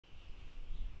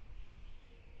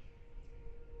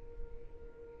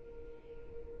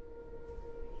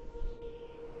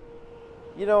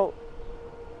You know,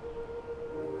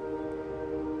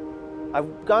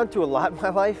 I've gone through a lot in my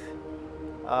life,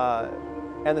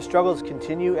 and the struggles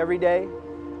continue every day.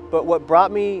 But what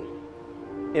brought me,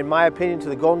 in my opinion, to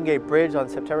the Golden Gate Bridge on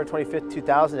September 25th,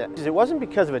 2000, it wasn't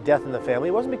because of a death in the family.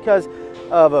 It wasn't because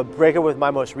of a breakup with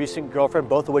my most recent girlfriend,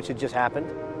 both of which had just happened.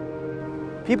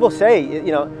 People say,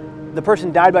 you know, the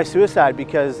person died by suicide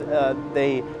because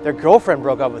their girlfriend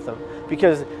broke up with them,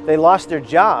 because they lost their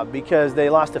job, because they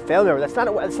lost a family member. That's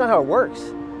not how it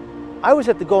works. I was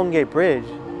at the Golden Gate Bridge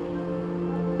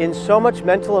in so much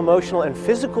mental, emotional, and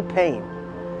physical pain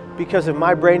because of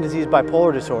my brain disease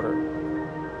bipolar disorder.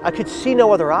 I could see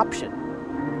no other option.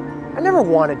 I never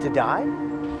wanted to die.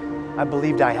 I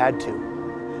believed I had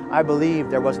to. I believed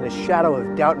there wasn't a shadow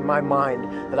of doubt in my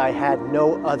mind that I had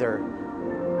no other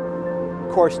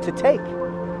course to take.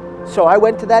 So I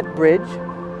went to that bridge.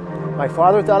 My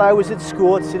father thought I was at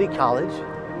school at City College.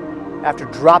 After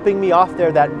dropping me off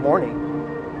there that morning,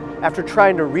 after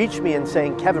trying to reach me and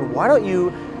saying, "Kevin, why don't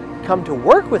you come to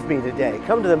work with me today?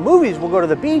 Come to the movies, we'll go to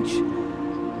the beach."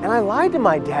 And I lied to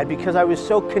my dad because I was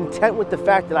so content with the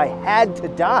fact that I had to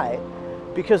die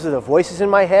because of the voices in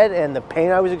my head and the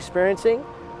pain I was experiencing.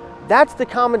 That's the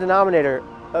common denominator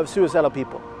of suicidal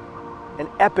people. An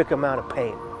epic amount of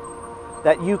pain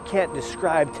that you can't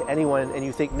describe to anyone, and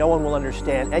you think no one will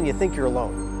understand, and you think you're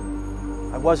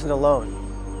alone. I wasn't alone.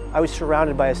 I was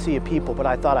surrounded by a sea of people, but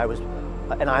I thought I was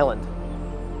an island.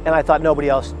 And I thought nobody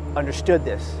else understood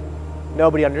this.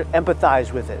 Nobody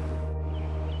empathized with it.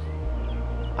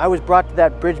 I was brought to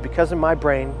that bridge because of my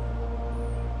brain.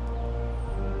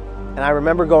 And I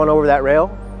remember going over that rail.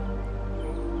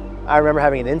 I remember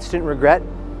having an instant regret.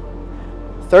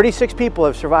 36 people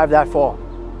have survived that fall.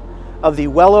 Of the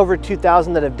well over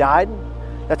 2,000 that have died,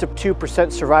 that's a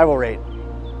 2% survival rate.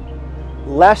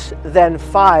 Less than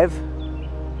 5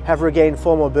 have regained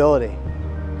full mobility.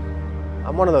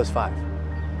 I'm one of those 5.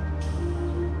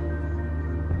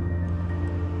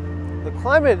 The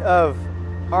climate of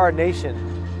our nation,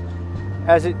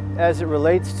 as it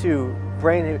relates to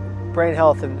brain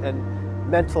health and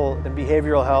mental and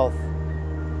behavioral health,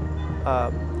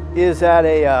 is at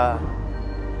a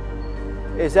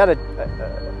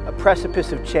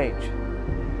precipice of change.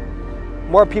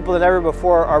 More people than ever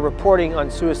before are reporting on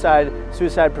suicide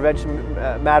prevention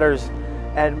matters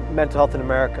and mental health in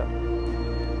America.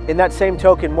 In that same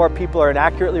token, more people are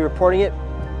inaccurately reporting it.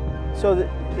 So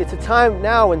it's a time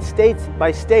now when state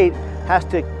by state has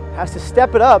to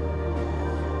step it up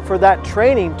for that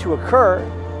training to occur,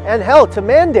 and hell, to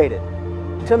mandate it,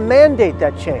 to mandate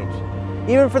that change.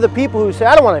 Even for the people who say,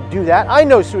 "I don't want to do that. I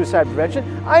know suicide prevention.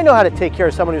 I know how to take care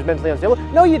of someone who's mentally unstable."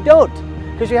 No, you don't,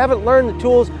 because you haven't learned the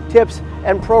tools, tips,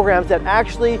 and programs that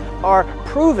actually are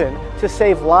proven to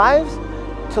save lives,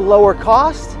 to lower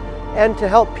costs, and to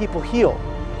help people heal.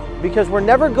 Because we're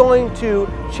never going to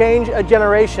change a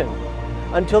generation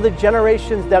until the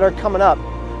generations that are coming up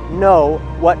know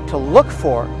what to look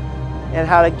for and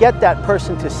how to get that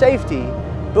person to safety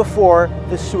before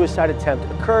the suicide attempt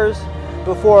occurs,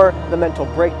 before the mental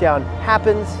breakdown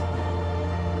happens.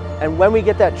 And when we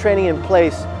get that training in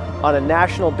place on a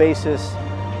national basis,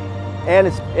 and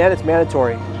it's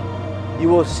mandatory, you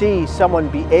will see someone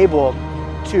be able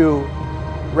to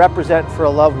represent for a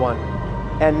loved one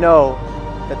and know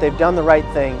that they've done the right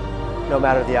thing no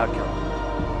matter the outcome.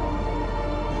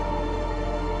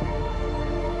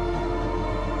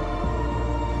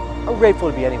 I'm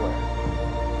grateful to be anywhere,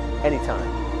 anytime.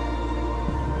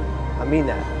 I mean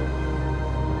that.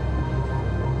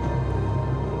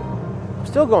 I'm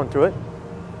still going through it.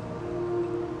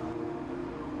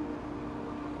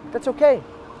 That's okay,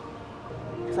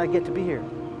 because I get to be here.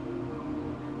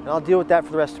 And I'll deal with that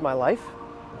for the rest of my life,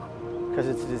 because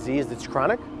it's a disease that's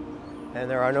chronic, and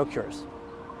there are no cures.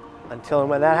 Until and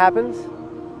when that happens,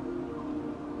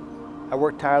 I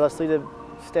work tirelessly to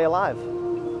stay alive.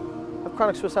 I have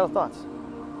chronic suicidal thoughts.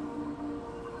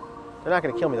 They're not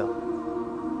going to kill me, though.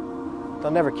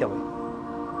 They'll never kill me.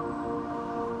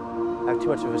 I have too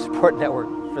much of a support network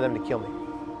for them to kill me.